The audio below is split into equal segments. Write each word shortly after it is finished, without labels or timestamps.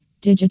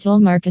Digital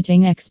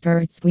Marketing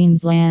Experts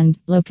Queensland.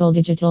 Local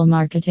Digital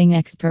Marketing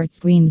Experts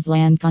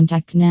Queensland.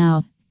 Contact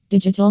now.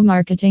 Digital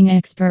Marketing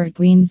Expert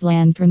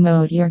Queensland.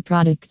 Promote your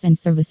products and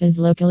services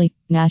locally,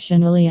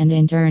 nationally, and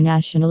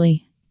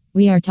internationally.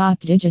 We are top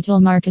digital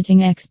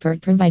marketing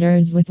expert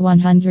providers with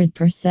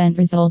 100%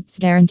 results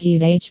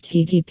guaranteed.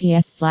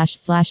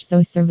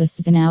 https://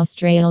 services in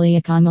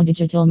Australia. Como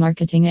Digital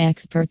Marketing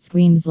Experts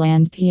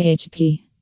Queensland PHP